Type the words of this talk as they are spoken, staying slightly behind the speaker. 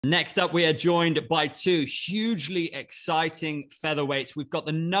Next up, we are joined by two hugely exciting featherweights. We've got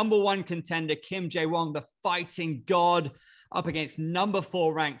the number one contender, Kim Jae-Woong, the fighting god, up against number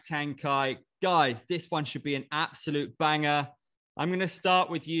 4 ranked Tang. Guys, this one should be an absolute banger. I'm going to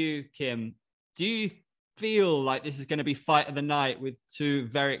start with you, Kim. Do you feel like this is going to be fight of the night with two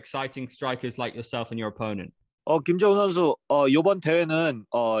very exciting strikers like yourself and your opponent? 김재웅 선수, 이번 대회는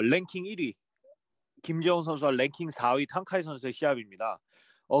랭킹 1위, 김재웅 선수와 랭킹 4위 탕카이 선수의 시합입니다.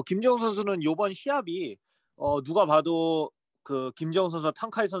 김재웅 선수는 이번 시합이 누가 봐도 그 김재웅 선수와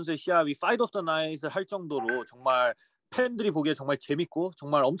탕카이 선수의 시합이 파이트 오브 더 나잇을 할 정도로 정말 팬들이 보기에 정말 재밌고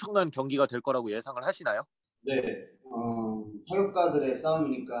정말 엄청난 경기가 될 거라고 예상을 하시나요? 네, 타격가들의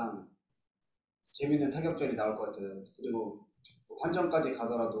싸움이니까 재밌는 타격전이 나올 것 같아요. 그리고 판정까지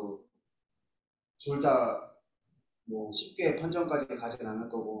가더라도 둘 다 뭐 쉽게 판정까지 가진 않을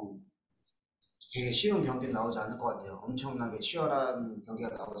거고 되게 쉬운 경기는 나오지 않을 것 같아요. 엄청나게 치열한 경기가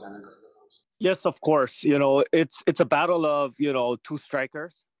나오지 않을까 생각하고 있습니다. Yes, of course. You know, it's a battle of, you know, two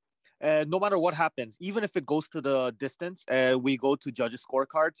strikers. And no matter what happens, even if it goes to the distance and we go to judges'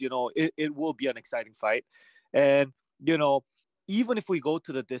 scorecards, you know, it will be an exciting fight. And, you know, even if we go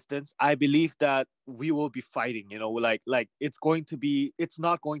to the distance, I believe that we will be fighting, you know, like it's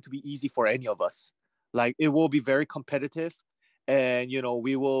not going to be easy for any of us. Like it will be very competitive. And you know,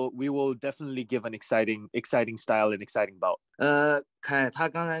 we will definitely give an exciting style and exciting bout. 凯，他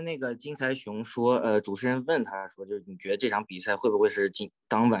刚才那个金财雄说，主持人问他说，就是你觉得这场比赛会不会是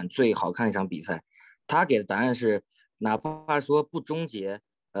当晚最好看的一场比赛？他给的答案是，哪怕说不终结，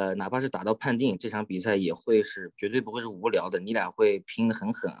哪怕是打到判定，这场比赛也会是绝对不会是无聊的，你俩会拼得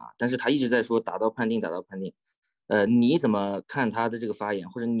很狠啊。但是他一直在说打到判定，打到判定。你怎么看他的这个发言，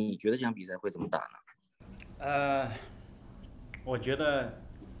或者你觉得这场比赛会怎么打呢？我觉得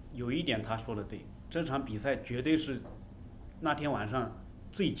有一点他说的对，这场比赛绝对是那天晚上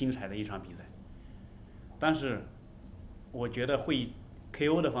最精彩的一场比赛。但是我觉得会以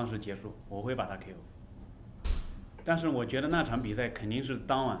KO 的方式结束，我会把他 KO。但是我觉得那场比赛肯定是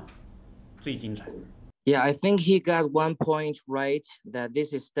当晚最精彩。Yeah, I think he got one point right, that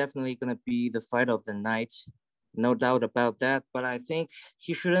this is definitely going to be the fight of the night. No doubt about that. But I think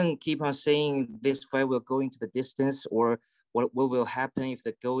he shouldn't keep on saying this fight will go into the distance or what will happen if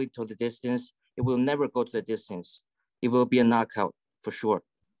they go into the distance. It will never go to the distance. It will be a knockout for sure.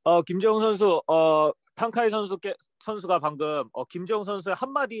 김재웅 선수, 탕카이 선수가 방금 김재웅 선수의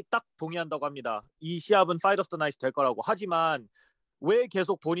한마디 딱 동의한다고 합니다. 이 시합은 Fight of the Night 될 거라고. 하지만 왜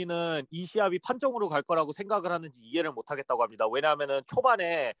계속 본인은 이 시합이 판정으로 갈 거라고 생각을 하는지 이해를 못하겠다고 합니다. 왜냐하면은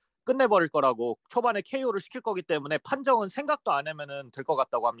초반에 끝내버릴 거라고, 초반에 KO를 시킬 거기 때문에 판정은 생각도 안 하면은 될 것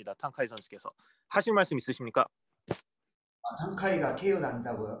같다고 합니다. 탕카이 선수께서. 하실 말씀 있으십니까? 탕카이가 KO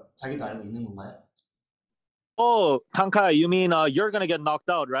난다고요? 자기도 알고 있는 건가요? Oh, Tangkai, you mean you're gonna get knocked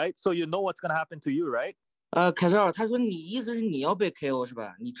out, right? So you know what's gonna happen to you, right? 凯少，他说你意思是你要被 KO 是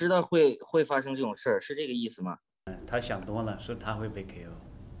吧？你知道会发生这种事儿，是这个意思吗？他想多了，是他会被 KO。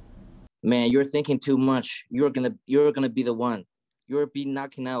 Man, you're thinking too much. You're gonna be the one. You'll be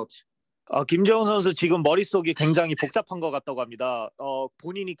knocking out. 김재웅 선수 지금 머릿속이 굉장히 복잡한 것 같다고 합니다.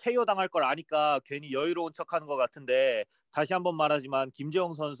 본인이 KO 당할 걸 아니까 괜히 여유로운 척하는 것 같은데 다시 한번 말하지만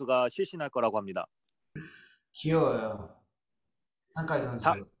김재웅 선수가 실신할 거라고 합니다. 귀여워요. 탕카이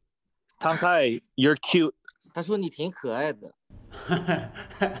선수. 탕카이, you're cute. 他说你挺可爱的。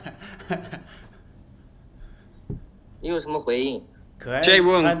你有什么回应？可爱，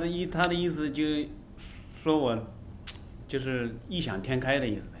他的意思就说我就是异想天开的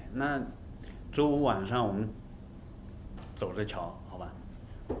意思呗。那周五晚上我们走着瞧，好吧？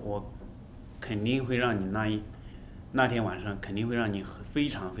我肯定会让你那天晚上肯定会让你非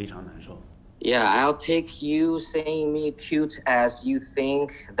常非常难受。Yeah, I'll take you saying me cute as you think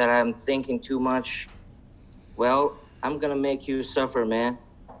that I'm thinking too much. Well, I'm gonna make you suffer, man.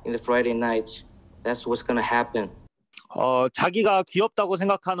 In the Friday night, that's what's gonna happen. 자기가 귀엽다고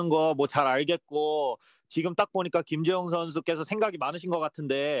생각하는 거 뭐 잘 알겠고 지금 딱 보니까 김재웅 선수께서 생각이 많으신 것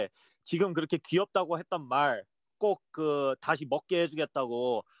같은데 지금 그렇게 귀엽다고 했던 말 꼭 다시 먹게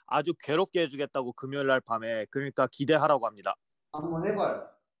해주겠다고 아주 괴롭게 해주겠다고 금요일 날 밤에 그러니까 기대하라고 합니다. 한번 해봐요.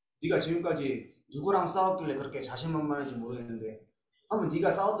 네가 지금까지 누구랑 싸웠길래 그렇게 자신만만한지 모르겠는데 한번 네가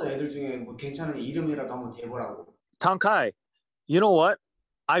싸웠던 애들 중에 뭐 괜찮은 이름이라도 한번 대보라고. Tangkai, you know what?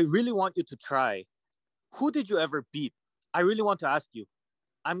 I really want you to try. Who did you ever beat? I really want to ask you.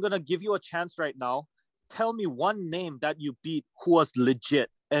 I'm gonna give you a chance right now. Tell me one name that you beat who was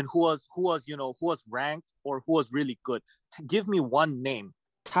legit and who was ranked or who was really good. Give me one name.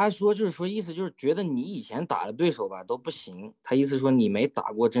 他说就是说意思就是觉得你以前打的对手吧都不行，他意思说你没打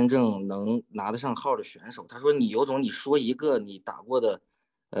过真正能拿得上号的选手。他说你有种你说一个你打过的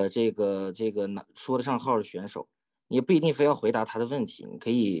这个说得上号的选手，你也不一定非要回答他的问题，你可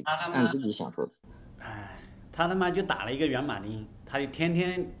以按自己想说的。哎，他他妈就打了一个软马丁，他就天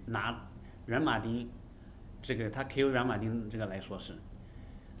天拿软马丁，这个他 KO 软马丁这个来说是，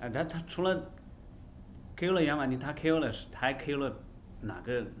他除了 KO 了软马丁，他 KO 了还 KO 了哪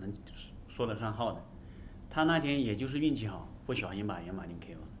个能说得上号的？他那天也就是运气好，不小心把软马丁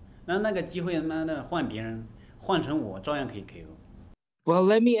KO 了。那个机会他妈的换别人，换成我照样可以 KO。Well,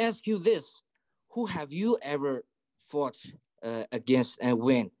 let me ask you this: Who have you ever fought against and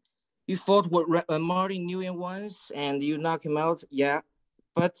win? You fought with Martin Nguyen once, and you knock him out. Yeah,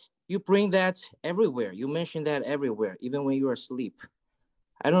 but you bring that everywhere. You mention that everywhere, even when you're asleep.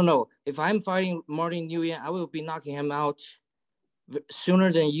 I don't know. If I'm fighting Martin Nguyen, I will be knocking him out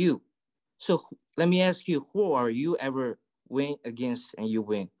sooner than you. So let me ask you: Who are you ever win against and you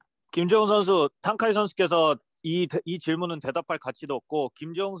win? 김정은 선수, 탕카이 선수께서 이 질문은 대답할 가치도 없고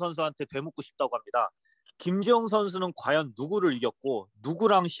김정은 선수한테 되묻고 싶다고 합니다. 김정은 선수는 과연 누구를 이겼고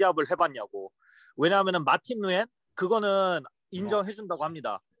누구랑 시합을 해봤냐고. 왜냐하면 마틴 루엔 그거는 인정해준다고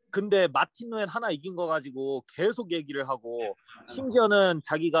합니다. 근데 마틴 루엔 하나 이긴 거 가지고 계속 얘기를 하고 심지어는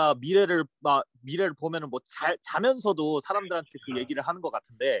자기가 미래를 보면은 뭐 자면서도 사람들한테 그 얘기를 하는 것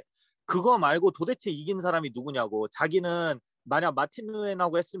같은데 그거 말고 도대체 이긴 사람이 누구냐고. 자기는 만약 마틴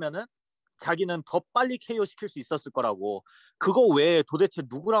루엔하고 했으면은 자기는 더 빨리 KO 시킬 수 있었을 거라고. 그거 외에 도대체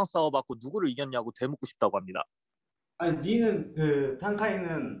누구랑 싸워봤고 누구를 이겼냐고 되묻고 싶다고 합니다. 아니 니는 그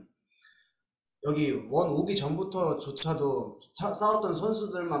탕카이는 여기 원 오기 전부터조차도 싸웠던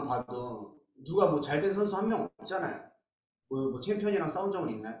선수들만 봐도 누가 뭐 잘된 선수 한 명 없잖아요. 뭐 챔피언이랑 싸운 적은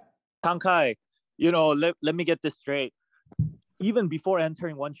있나요? Tankai, let me get this straight. Even before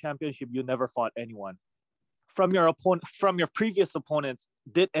entering one championship, you never fought anyone. From your previous opponents,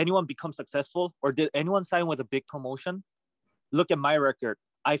 did anyone become successful or did anyone sign with a big promotion? Look at my record.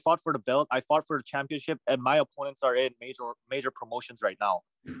 I fought for the belt, I fought for the championship, and my opponents are in major promotions right now.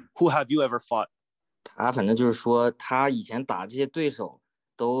 Who have you ever fought? 他反正就是说，他以前打这些对手，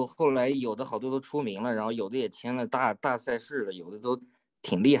都后来有的好多都出名了，然后有的也签了大赛事了，有的都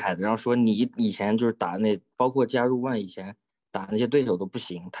挺厉害的。然后说你以前就是打包括加入万以前打那些对手都不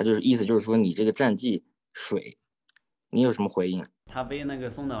行，他就是意思就是说你这个战绩水。你有什么回应？他被那个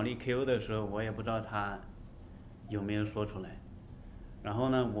松岛丽 KO 的时候，我也不知道他有没有说出来。然后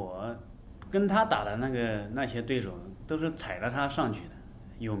呢，我跟他打的那些对手都是踩着他上去的，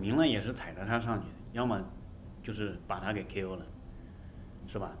有名了也是踩着他上去的，要么就是把他给 KO 了，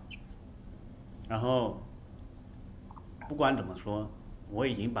是吧？然后不管怎么说，我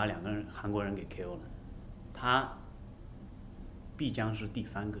已经把2个韩国人给 KO 了，他必将是第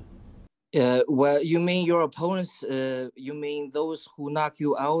3个。Well, you mean your opponents? You mean those who knock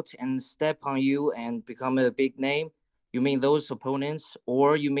you out and step on you and become a big name? You mean those opponents,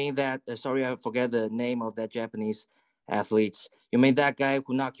 or you mean that? Sorry, I forget the name of that Japanese athletes. You mean that guy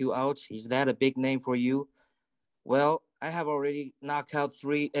who knocked you out? Is that a big name for you? Well, I have already knocked out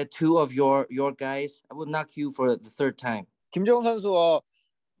 2 of your guys. I will knock you for the 3rd time.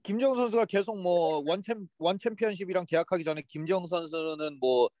 김정은 선수가 계속 뭐 원 챔피언십이랑 계약하기 전에 김정은 선수는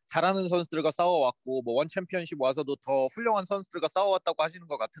뭐 잘하는 선수들과 싸워왔고 뭐 원 챔피언십 와서도 더 훌륭한 선수들과 싸워왔다고 하시는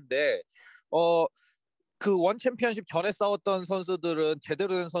것 같은데 그 원 챔피언십 전에 싸웠던 선수들은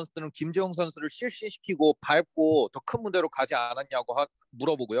제대로 된 선수들은 김정은 선수를 실신시키고 밟고 더 큰 무대로 가지 않았냐고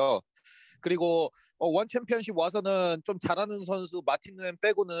물어보고요. 그리고 원 챔피언십 와서는 좀 잘하는 선수 마틴 누엔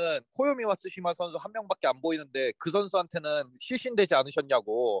빼고는 호요미와 스시마 선수 한 명밖에 안 보이는데 그 선수한테는 실신되지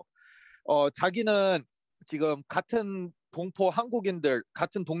않으셨냐고. 자기는 지금 같은 동포 한국인들,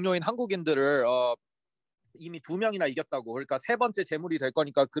 같은 동료인 한국인들을 이미 2명이나 이겼다고. 그러니까 3번째 재물이 될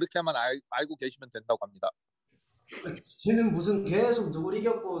거니까 그렇게만 알고 계시면 된다고 합니다. 걔는 무슨 계속 누구를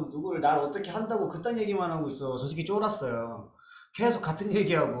이겼고 누구를 날 어떻게 한다고 그딴 얘기만 하고 있어. 저 새끼 쫄았어요. 계속 같은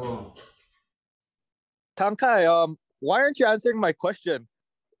얘기하고. Tankai, why aren't you answering my question?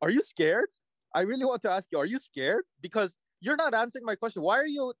 Are you scared? I really want to ask you, are you scared? Because you're not answering my question. Why are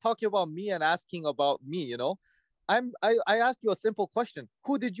you talking about me and asking about me, you know? I asked you a simple question.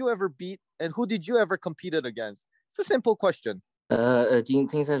 Who did you ever beat and who did you ever competed against? It's a simple question.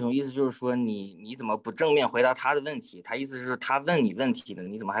 金赛总意思就是说你怎么不正面回答他的问题？他意思是他问你问题了，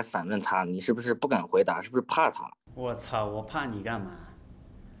你怎么还反问他？你是不是不敢回答？是不是怕他？我操！我怕你干嘛？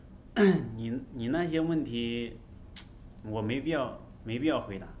你那些问题，我没必要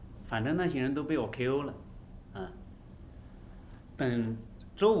回答，反正那些人都被我 KO 了，等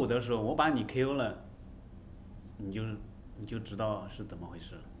周5的时候我把你 KO 了，你就知道是怎么回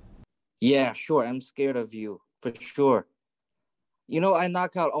事了。Yeah, sure. I'm scared of you for sure. You know, I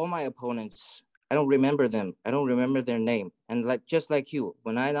knock out all my opponents. I don't remember them. I don't remember their name. And like just like you,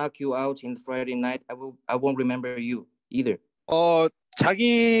 when I knock you out in Friday night, I won't remember you either.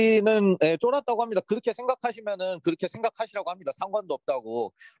 자기는 쫄았다고 합니다. 그렇게 생각하시면은 그렇게 생각하시라고 합니다. 상관도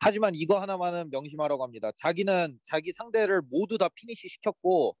없다고. 하지만 이거 하나만은 명심하라고 합니다. 자기는 자기 상대를 모두 다 피니시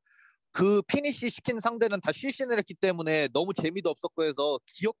시켰고 그 피니시 시킨 상대는 다 실신을 했기 때문에 너무 재미도 없었고 해서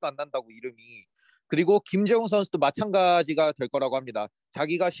기억도 안 난다고 이름이. 그리고 김재웅 선수도 마찬가지가 될 거라고 합니다.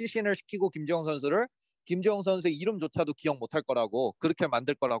 자기가 실신을 시키고 김재웅 선수의 이름조차도 기억 못할 거라고 그렇게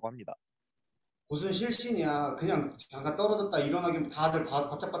만들 거라고 합니다. 무슨 실신이야. 그냥 잠깐 떨어졌다 일어나기면 다들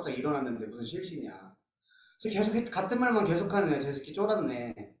바짝바짝 일어났는데 무슨 실신이야. 저 계속 같은 말만 계속하네. 제 새끼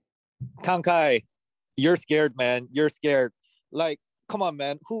쫄았네. Tankai, you're scared, man. You're scared. Like, come on,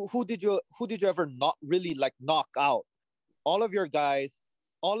 man. Who did you ever not really like knock out? All of your guys,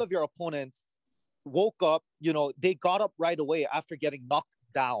 all of your opponents woke up, you know, they got up right away after getting knocked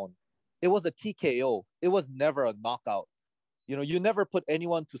down. It was a TKO. It was never a knockout. You know, you never put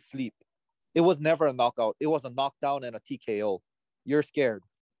anyone to sleep. It was never a knockout. It was a knockdown and a TKO. You're scared.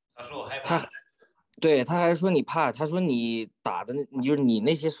 他说我害怕。对，他还说你怕，他说你打的就是你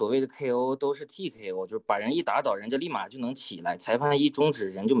那些所谓的 KO 都是 TKO，就是把人一打倒，人家立马就能起来，裁判一终止，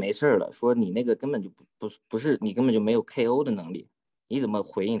人就没事了。说你那个根本就不是，你根本就没有 KO 的能力。你怎么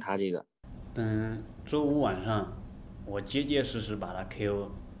回应他这个？等周五晚上，我结结实实把他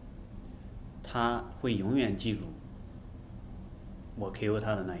KO， 他会永远记住我 KO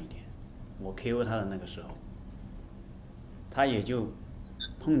他的那一天，我 KO 他的那个时候，他也就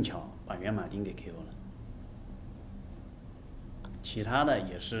碰巧把袁马丁给 KO 了。其他的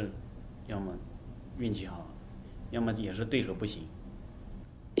也是要么运气好，要么也是对手不行。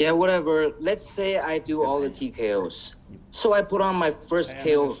Yeah, whatever. Let's say I do all the TKOs. So I put on my first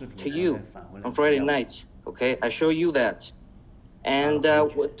KO to you on Friday night. Okay, I show you that. And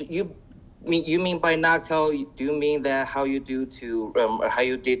what do you mean by knockout? Do you mean that how you did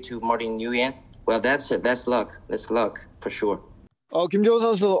to Martin Nguyen? Well, that's it. That's luck. That's luck for sure. 김재훈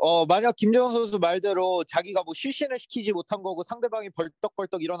선수, 만약 김재훈 선수 말대로 자기가 뭐 실신을 시키지 못한 거고 상대방이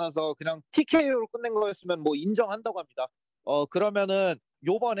벌떡벌떡 일어나서 그냥 TKO로 끝낸 거였으면 뭐 인정한다고 합니다. 그러면은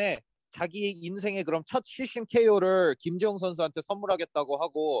요번에 자기 인생의 그럼 첫 실신 KO를 김재웅 선수한테 선물하겠다고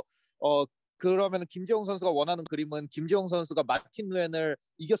하고, 그러면 김재웅 선수가 원하는 그림은 김재웅 선수가 마틴 누엔을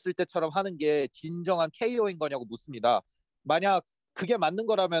이겼을 때처럼 하는 게 진정한 KO인 거냐고 묻습니다. 만약 그게 맞는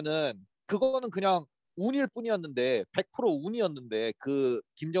거라면은 그거는 그냥 운일 뿐이었는데 100% 운이었는데 그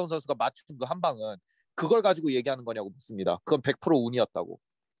김재웅 선수가 맞춘 그 한 방은 그걸 가지고 얘기하는 거냐고 묻습니다. 그건 100% 운이었다고.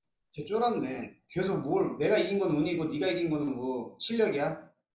 쟤 쫄았네. 계속 뭘 내가 이긴 건 운이고 네가 이긴 거는 뭐 실력이야?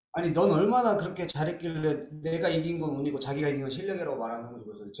 아니 넌 얼마나 그렇게 잘했길래 내가 이긴 건 운이고 자기가 이긴 건 실력이라고 말하는 거지.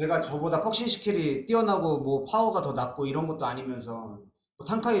 그래서 제가 저보다 퍽신 스킬이 뛰어나고 뭐 파워가 더 낮고 이런 것도 아니면서 뭐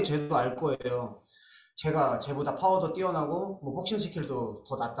탕카이 쟤도 알 거예요. 제가 쟤보다 파워도 뛰어나고 뭐 퍽신 스킬도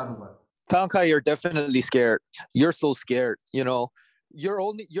더 낮다는 거예요. Tankai, you're definitely scared. You're so scared. You know,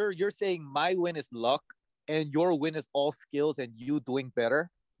 you're saying my win is luck, and your win is all skills, and you doing better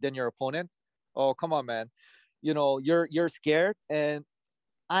than your opponent. Oh, come on, man. You know, you're scared, and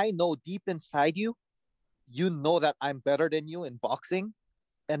I know deep inside you, you know that I'm better than you in boxing,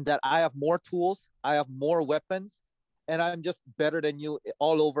 and that I have more tools, I have more weapons, and I'm just better than you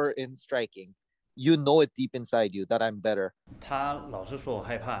all over in striking. You know it deep inside you that I'm better. 他老是说我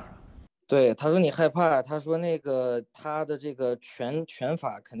害怕是吧？对，他说你害怕，他说那个他的这个拳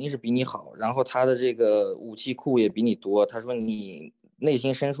法肯定是比你好，然后他的这个武器库也比你多，他说你内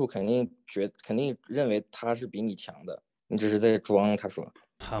心深处肯定认为他是比你强的，你只是在装，他说。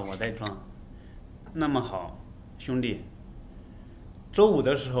好，我在装。那么好，兄弟，周五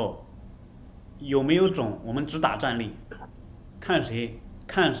的时候有没有种我们只打战力，看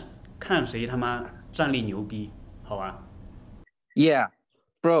谁他妈战力牛逼，好吧 Yeah,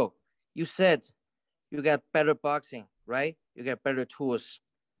 bro. You said you got better boxing, right? You got better tools.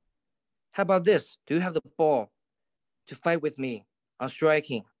 How about this? Do you have the ball to fight with me on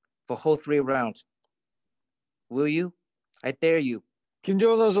striking for whole 3 rounds? Will you? I dare you.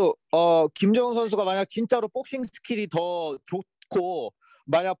 김재훈 선수가 만약 진짜로 복싱 스킬이 더 좋고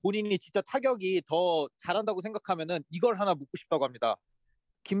만약 본인이 진짜 타격이 더 잘한다고 생각하면은 이걸 하나 묻고 싶다고 합니다.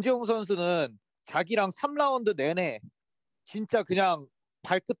 김재훈 선수는 자기랑 3라운드 내내 진짜 그냥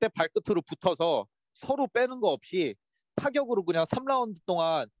발끝에 발끝으로 붙어서 서로 빼는 거 없이 타격으로 그냥 3라운드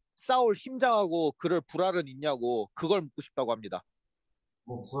동안 싸울 심장하고 그럴 불알은 있냐고 그걸 묻고 싶다고 합니다.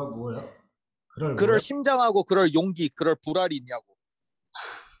 뭐 불알 뭐예요? 그럴 심장하고 그럴 용기, 그럴 불알이 있냐고.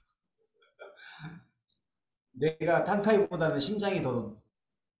 내가 탕카이보다는 심장이 더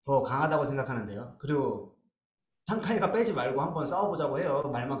강하다고 생각하는데요. 그리고 탕카이가 빼지 말고 한번 싸워보자고 해요.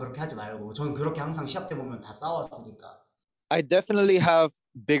 말만 그렇게 하지 말고. 저는 그렇게 항상 시합 때 보면 다 싸웠으니까. I definitely have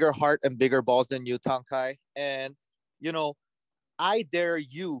bigger heart and bigger balls than you, Tankai. And, you know, I dare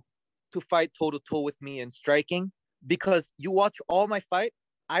you to fight toe to toe with me in striking because you watch all my fight.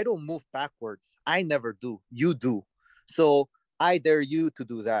 I don't move backwards. I never do. You do. So I dare you to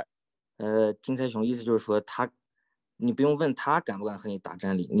do that. 金财雄意思就是说你不用问他敢不敢和你打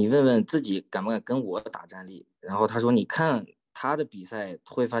站立，你问问自己敢不敢跟我打站立。然后他说，你看他的比赛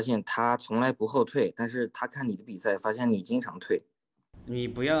会发现他从来不后退，但是他看你的比赛发现你经常退。你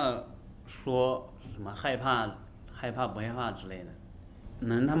不要说什么害怕不害怕之类的，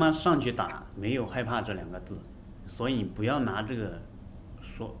能他妈上去打，没有害怕这两个字，所以你不要拿这个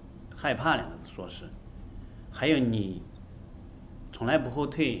说害怕两个字说事。还有你从来不后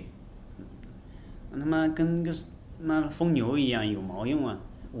退，他妈跟个妈疯牛一样有毛用啊！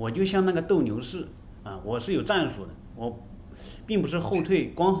我就像那个斗牛士啊，我是有战术的，我并不是后退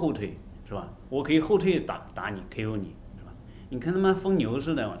光后退是吧？我可以后退打你 KO 你是吧？你看他妈疯牛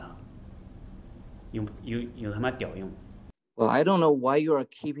似的，我操，有他妈屌用。Well, I don't know why you are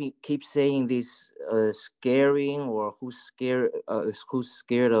keep saying this scaring or who's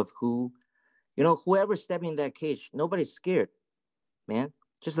scared of who. You know, whoever step in that cage, nobody's scared, man.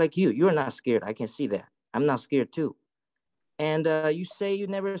 Just like you, you're not scared. I can see that. I'm not scared too. And you say you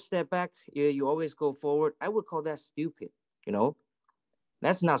never step back. You always go forward. I would call that stupid. You know,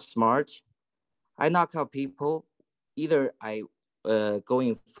 that's not smart. I knock out people. Either I go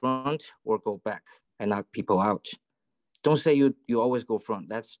in front or go back. I knock people out. Don't say you always go front.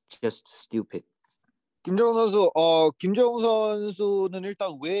 That's just stupid. 김정은 선수는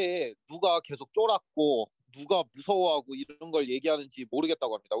일단 왜 누가 계속 쫄았고 누가 무서워하고 이런 걸 얘기하는지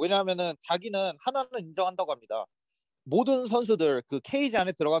모르겠다고 합니다. 왜냐하면은 자기는 하나는 인정한다고 합니다. 모든 선수들, 그 케이지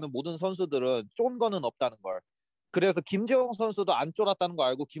안에 들어가는 모든 선수들은 쫀 거는 없다는 걸. 그래서 김재용 선수도 안 쫄았다는 거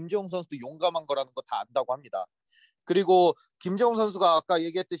알고 김재용 선수도 용감한 거라는 거 다 안다고 합니다. 그리고 김재용 선수가 아까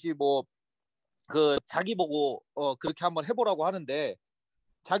얘기했듯이 뭐 그 자기 보고 그렇게 한번 해보라고 하는데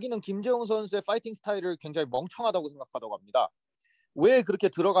자기는 김재용 선수의 파이팅 스타일을 굉장히 멍청하다고 생각하다고 합니다. 왜 그렇게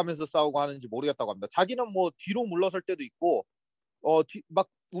들어가면서 싸우고 하는지 모르겠다고 합니다. 자기는 뭐 뒤로 물러설 때도 있고 막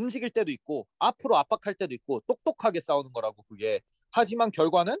움직일 때도 있고 앞으로 압박할 때도 있고 똑똑하게 싸우는 거라고 그게. 하지만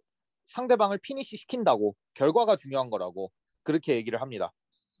결과는 상대방을 피니시 시킨다고. 결과가 중요한 거라고. 그렇게 얘기를 합니다.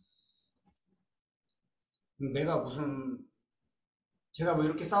 제가 뭐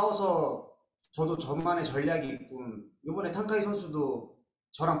이렇게 싸워서 저도 저만의 전략이 있군. 이번에 탕카이 선수도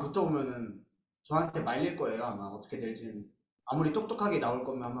저랑 붙어보면은 저한테 말릴 거예요. 아마 어떻게 될지는. 아무리 똑똑하게 나올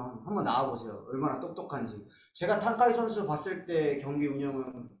거면 한번 나와보세요. 얼마나 똑똑한지. 제가 탕카이 선수 봤을 때 경기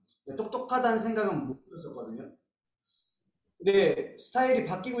운영은 똑똑하다는 생각은 못 했었거든요. 근데 스타일이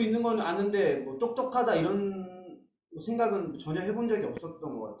바뀌고 있는 건 아는데 뭐 똑똑하다 이런 생각은 전혀 해본 적이 없었던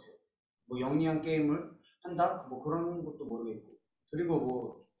것 같아요. 뭐 영리한 게임을 한다? 뭐 그런 것도 모르겠고. 그리고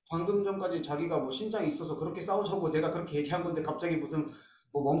뭐 방금 전까지 자기가 뭐 심장이 있어서 그렇게 싸우자고 내가 그렇게 얘기한 건데 갑자기 무슨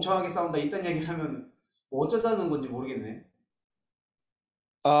뭐 멍청하게 싸운다 이딴 얘기를 하면 뭐 어쩌자는 건지 모르겠네.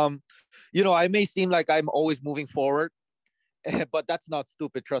 You know, I may seem like I'm always moving forward, but that's not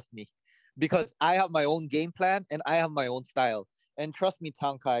stupid, trust me. Because I have my own game plan and I have my own style. And trust me,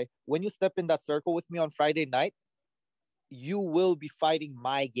 Tankai, when you step in that circle with me on Friday night, you will be fighting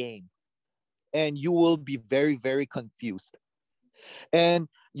my game. And you will be very, very confused. And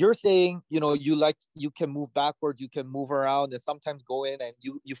you're saying, you know, you can move backwards, you can move around and sometimes go in and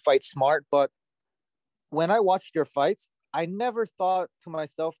you fight smart. But when I watched your fights, I never thought to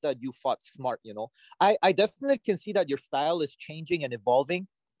myself that you fought smart, you know. I definitely can see that your style is changing and evolving.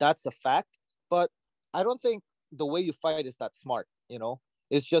 That's a fact. But I don't think the way you fight is that smart, you know.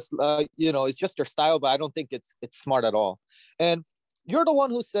 It's just you know, it's just your style, but I don't think it's smart at all. And you're the one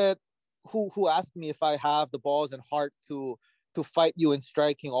who said who asked me if I have the balls and heart to fight you in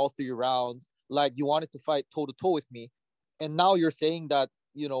striking all 3 rounds, like you wanted to fight toe to toe with me. And now you're saying that,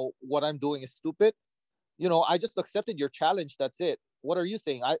 you know, what I'm doing is stupid. You know, I just accepted your challenge. That's it. What are you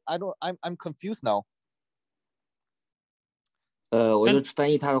saying? I'm confused now. 我就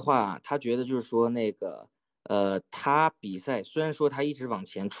翻译他的话，他觉得就是说那个，他比赛虽然说他一直往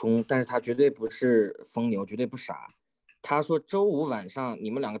前冲，但是他绝对不是疯牛，绝对不傻。他说周五晚上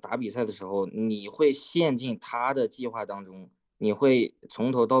你们两个打比赛的时候，你会陷进他的计划当中，你会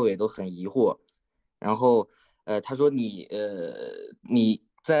从头到尾都很疑惑。然后，他说你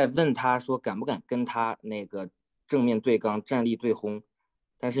在问他说敢不敢跟他那个正面对刚、站立对轰，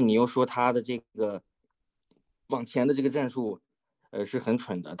但是你又说他的这个往前的这个战术。是很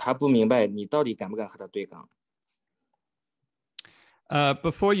蠢的，他不明白你到底敢不敢和他对刚。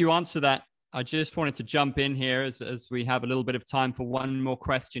Before you answer that, I just wanted to jump in here as we have a little bit of time for one more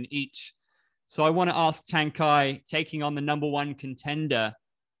question each. So I want to ask Tang Kai, taking on the number one contender,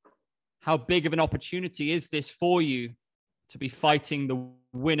 how big of an opportunity is this for you to be fighting the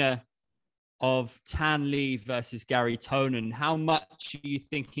winner of Tan Le versus Gary Tonon? How much are you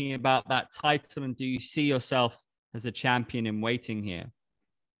thinking about that title, and do you see yourself as a champion in waiting here?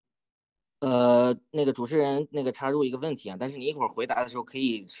 那个主持人那个插入一个问题啊，但是你一会儿回答的时候可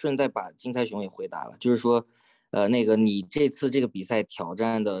以顺带把金财雄也回答了，就是说，那个你这次这个比赛挑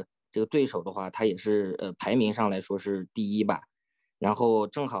战的这个对手的话，他也是排名上来说是第一吧，然后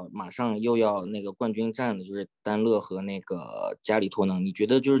正好马上又要那个冠军战的就是丹乐和那个加里托能，你觉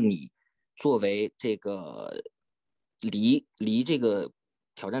得就是你作为这个离这个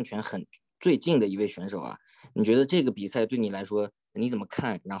挑战权最近的一位选手啊，你觉得这个比赛对你来说你怎么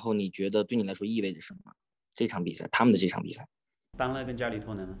看？然后你觉得对你来说意味着什么？这场比赛，他们的这场比赛，丹乐跟加里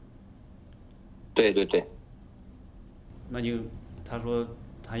托能呢？对对对，那就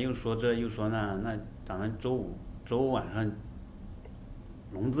他又说这又说那咱们周五晚上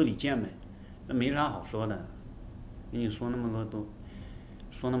笼子里见呗，那没啥好说的，跟你说那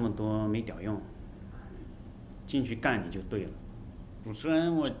么多没屌用，进去干你就对了。主持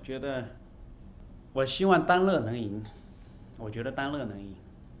人，我觉得我希望丹乐能赢，我觉得丹乐能赢，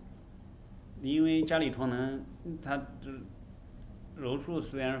因为加里托能他柔术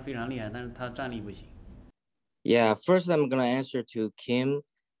虽然非常厉害，但是他站立不行。Yeah, first I'm gonna answer to Kim.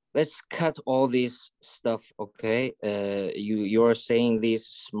 Let's cut all this stuff, okay? You're saying this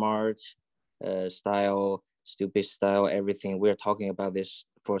smart style, stupid style, everything. We're talking about this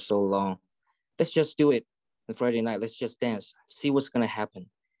for so long. Let's just do it on Friday night. Let's just dance, see what's gonna happen.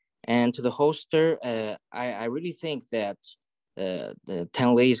 And to the hoster, I really think that the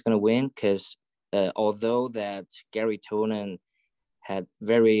Tang Le is gonna win because although that Gary Tonon had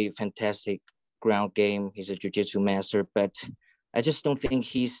very fantastic ground game, he's a jiu-jitsu master, but I just don't think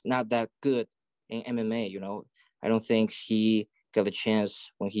he's not that good in MMA, you know. I don't think he got a chance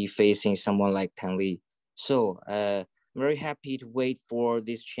when he facing someone like Tang Le. So I'm very happy to wait for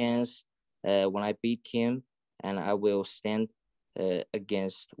this chance when I beat Kim, and I will stand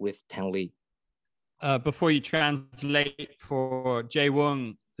against with Tang Le. Before you translate for Jae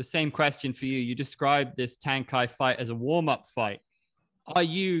Woong, the same question for you. You described this Tang Kai fight as a warm-up fight. Are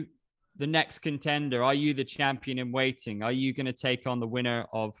you the next contender? Are you the champion in waiting? Are you going to take on the winner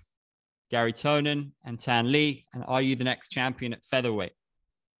of Gary Tonon and Tan Le? And are you the next champion at featherweight?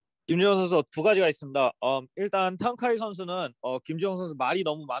 김주영 선수 두 가지가 있습니다. 일단 탕카이 선수는 김주영 선수 말이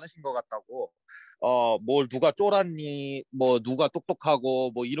너무 많으신 것 같다고. 뭘 누가 쫄았니, 뭐 누가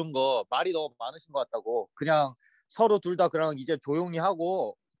똑똑하고 뭐 이런 거 말이 너무 많으신 것 같다고. 그냥 서로 둘 다 그냥 이제 조용히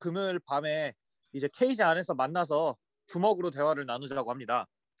하고 금요일 밤에 이제 케이지 안에서 만나서 주먹으로 대화를 나누자고 합니다.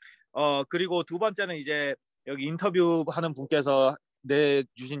 그리고 두 번째는 이제 여기 인터뷰하는 분께서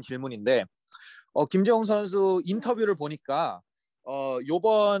내주신 질문인데, 김재홍 선수 인터뷰를 보니까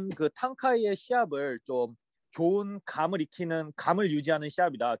요번 그 탕카이의 시합을 좀 좋은 감을 익히는, 감을 유지하는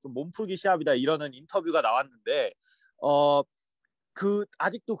시합이다, 좀 몸풀기 시합이다, 이러는 인터뷰가 나왔는데,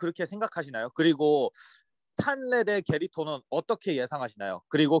 아직도 그렇게 생각하시나요? 그리고 탄레 대 게리토는 어떻게 예상하시나요?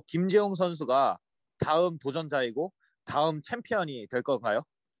 그리고 김재홍 선수가 다음 도전자이고 다음 챔피언이 될 건가요?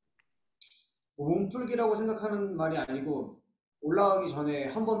 몸풀기라고 생각하는 말이 아니고 올라가기 전에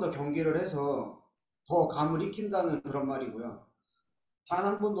한 번 더 경기를 해서 더 감을 익힌다는 그런 말이고요. 단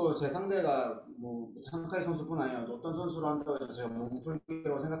한 번도 제 상대가 뭐 탕카이 선수뿐 아니라 어떤 선수로 한다고 해서 제가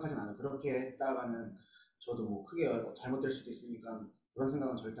몸풀기라고 생각하진 않아요. 그렇게 했다가는 저도 뭐 크게 잘못될 수도 있으니까 그런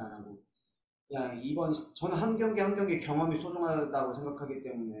생각은 절대 안 하고, 그냥 저는 한 경기 한 경기 경험이 소중하다고 생각하기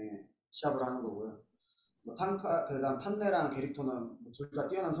때문에 시합을 하는 거고요. 뭐 그다음 탄네랑 게릭토는 둘 다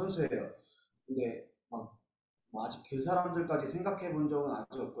뛰어난 선수예요. 근데 뭐 아직 그 사람들까지 생각해 본 적은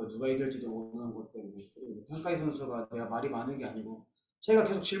아직 없고요. 누가 이길지도 모르는 것 때문에. 그리고 탕카이 선수가 내가 말이 많은 게 아니고 제가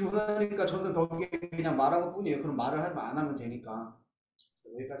계속 질문하니까 저는 거기에 그냥 말하고 뿐이에요. 그럼 말을 안 하면 되니까.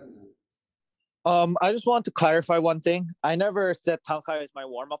 여기까지입니다. I just want to clarify one thing. I never said Tankai is my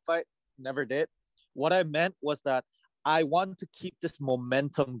warm-up fight. Never did. What I meant was that I want to keep this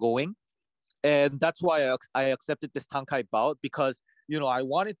momentum going. And that's why I accepted this Tankai bout, because, you know, I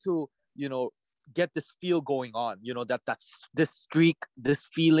wanted to, you know, get this feel going on, you know, that's this streak, this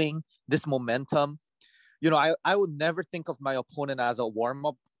feeling, this momentum. You know, I would never think of my opponent as a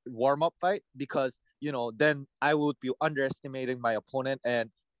warm-up fight, because, you know, then I would be underestimating my opponent and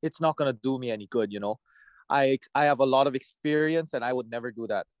it's not going to do me any good, you know. I have a lot of experience and I would never do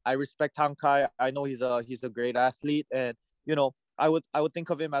that. I respect Tankai. I know he's a great athlete, and, you know, I would think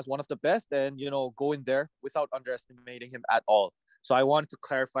of him as one of the best, and, you know, go in there without underestimating him at all. So I wanted to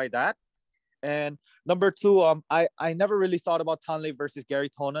clarify that. And number two, I never really thought about Tanley versus Gary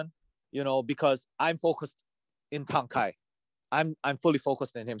Tonin, you know, because I'm focused in Tang Kai. I'm fully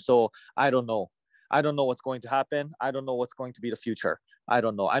focused in him. So I don't know. I don't know what's going to happen. I don't know what's going to be the future. I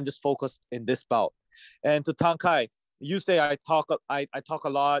don't know. I'm just focused in this bout. And to Tang Kai, you say I talk a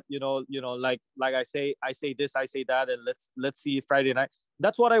lot, like I say this, I say that, and let's see Friday night.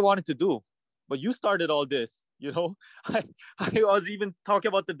 That's what I wanted to do. But you started all this, you know. I was even talking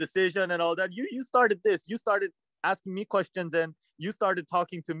about the decision and all that. You started this. You started asking me questions and you started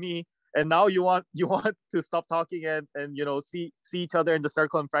talking to me. And now you want to stop talking and see each other in the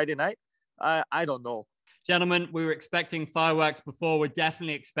circle on Friday night. I don't know. Gentlemen, we were expecting fireworks before. We're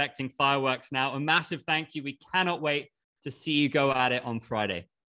definitely expecting fireworks now. A massive thank you. We cannot wait to see you go at it on Friday.